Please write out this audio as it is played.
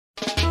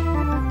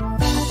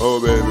Oh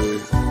baby,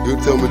 you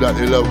tell me that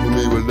your love for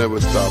me will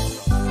never stop.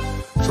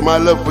 So my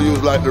love for you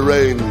is like the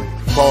rain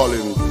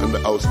falling and the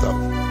house stop.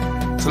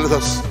 So let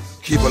us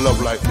keep a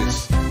love like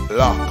this.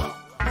 Lock.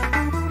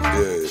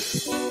 Yeah.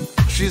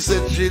 She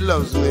said she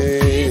loves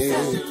me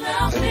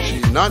and she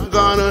not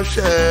gonna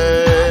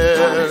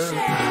share.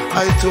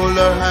 I told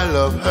her I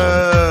love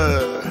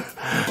her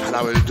and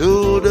I will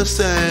do the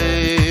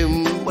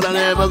same. But I'm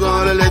never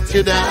gonna let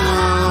you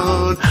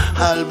down.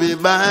 I'll be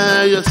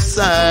by your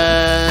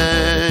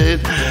side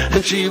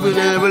and she will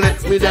never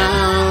let me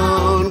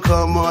down.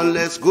 Come on,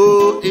 let's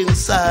go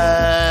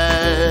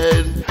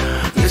inside.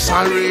 This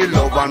a real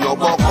love and no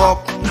buck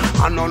up.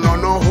 I no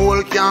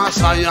hole can't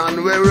sign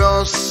and wear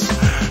us.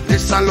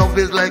 This a love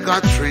is like a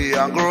tree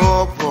I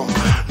grow up.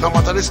 No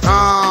matter the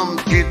storm,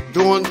 it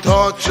don't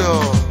touch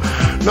you.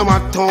 No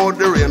matter how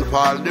the rain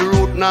fall, the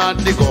root not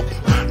dig up.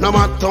 No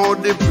matter how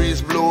the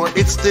breeze blow,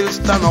 it still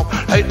stand up.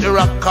 Like the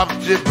rock of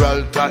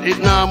Gibraltar, it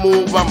not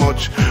move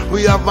much.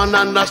 We have an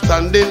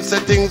understanding,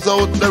 set things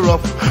out the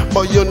rough.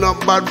 But you're not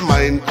bad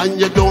mind and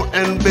you don't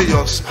envy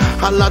us.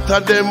 A lot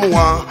of them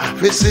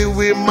want, we see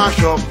we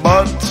mash up.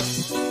 But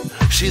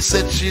she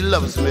said she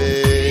loves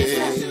me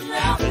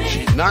and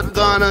she's not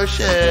gonna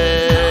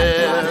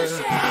share.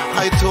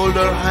 I told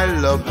her I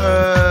love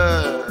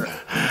her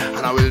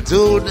and I will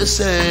do the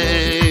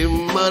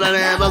same. But I'm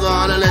never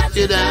gonna let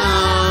you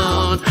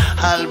down.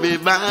 I'll be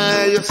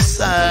by your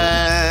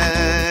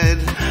side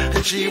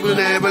and she will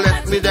never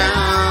let me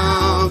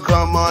down.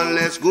 Come on,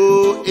 let's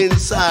go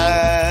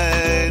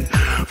inside.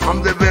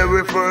 From the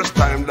very first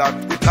time that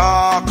we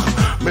talk,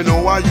 me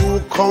know why you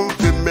come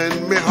to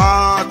mend me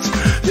heart.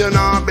 You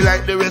know, be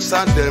like the rest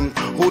of them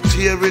who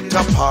tear it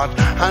apart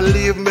and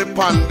leave me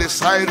on the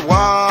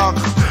sidewalk.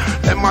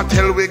 Them a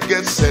tell we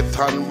get set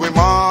and we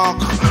mark,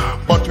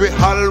 but we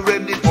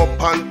already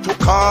up and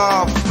took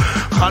off.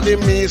 And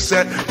me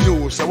said,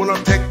 you say we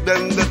not take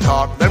them the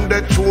talk. Them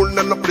the tune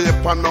and the play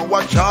on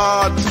our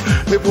chart.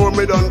 Before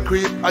me done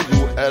creep, and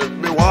you help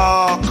me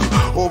walk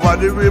over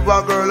the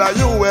river, girl, and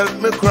you help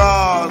me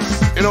cross.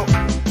 You know,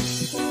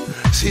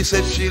 she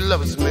said she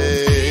loves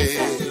me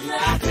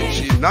and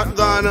she not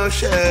gonna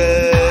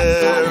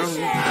share.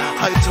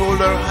 I told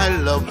her I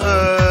love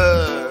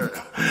her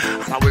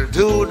and I will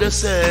do the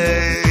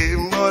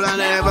same. But I'm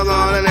never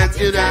gonna let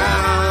you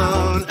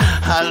down.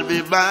 I'll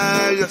be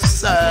by your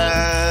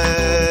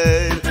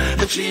side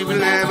and she will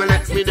never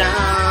let me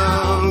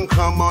down.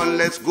 Come on,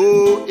 let's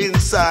go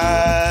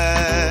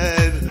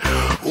inside.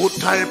 Who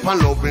type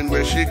of loving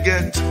where she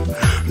get?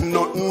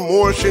 Nothing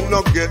more, she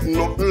not get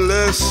nothing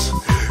less.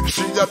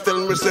 She just tell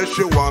me, say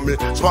she want me,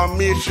 so for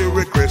me she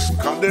request.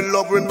 Cause the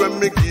loving when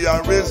me give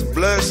her is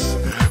blessed.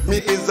 Me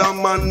is a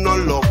man no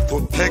love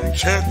to take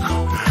check.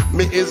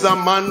 Me is a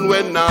man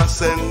when I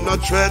send no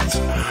threat.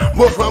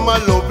 But from a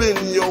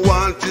loving you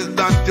want is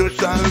that you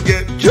shall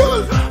get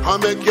killed. I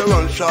make you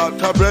run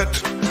short of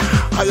breath.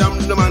 I am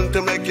the man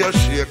to make you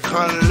shake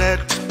and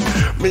let.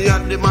 Me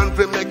and the man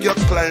to make you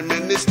climb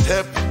any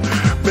step.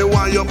 Me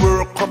want you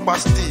broke up a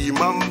steam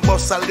and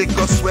bust a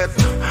little sweat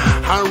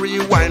and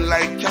rewind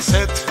like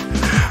cassette.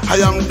 I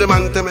am the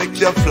man to make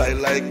you fly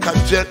like a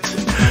jet.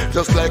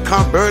 Just like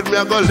a bird, me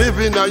I go live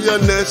in your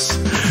nest.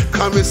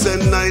 Come me say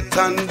night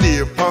and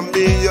day, for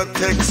me you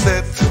take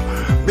set.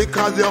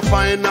 Because you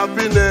find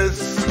happiness.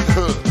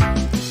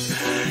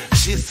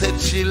 She said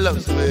she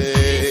loves me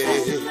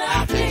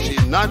and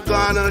she's not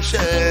gonna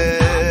share.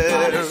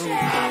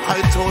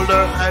 I told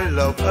her I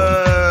love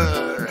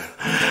her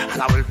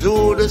and I will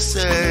do the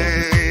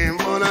same.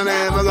 But I'm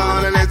never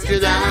gonna let you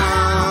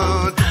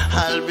down.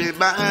 I'll be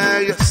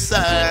by your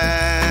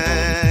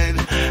side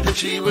and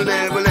she will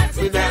never let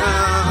me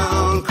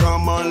down.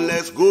 Come on,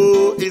 let's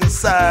go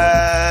inside.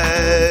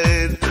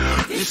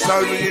 It's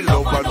a real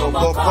love and no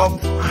buck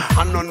up.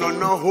 And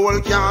no hole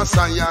can't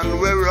sign and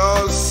wear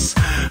us.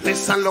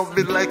 Listen, love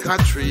it like a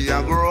tree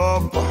I grow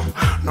up.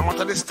 No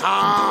matter the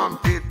storm,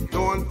 it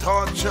don't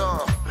touch you.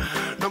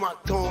 No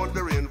matter how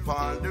the rain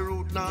fall, the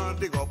root not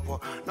dig up.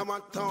 No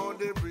matter how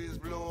the breeze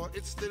blow,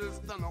 it still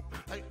stand up.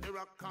 Like the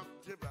rock of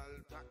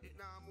Gibraltar, it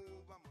not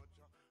move.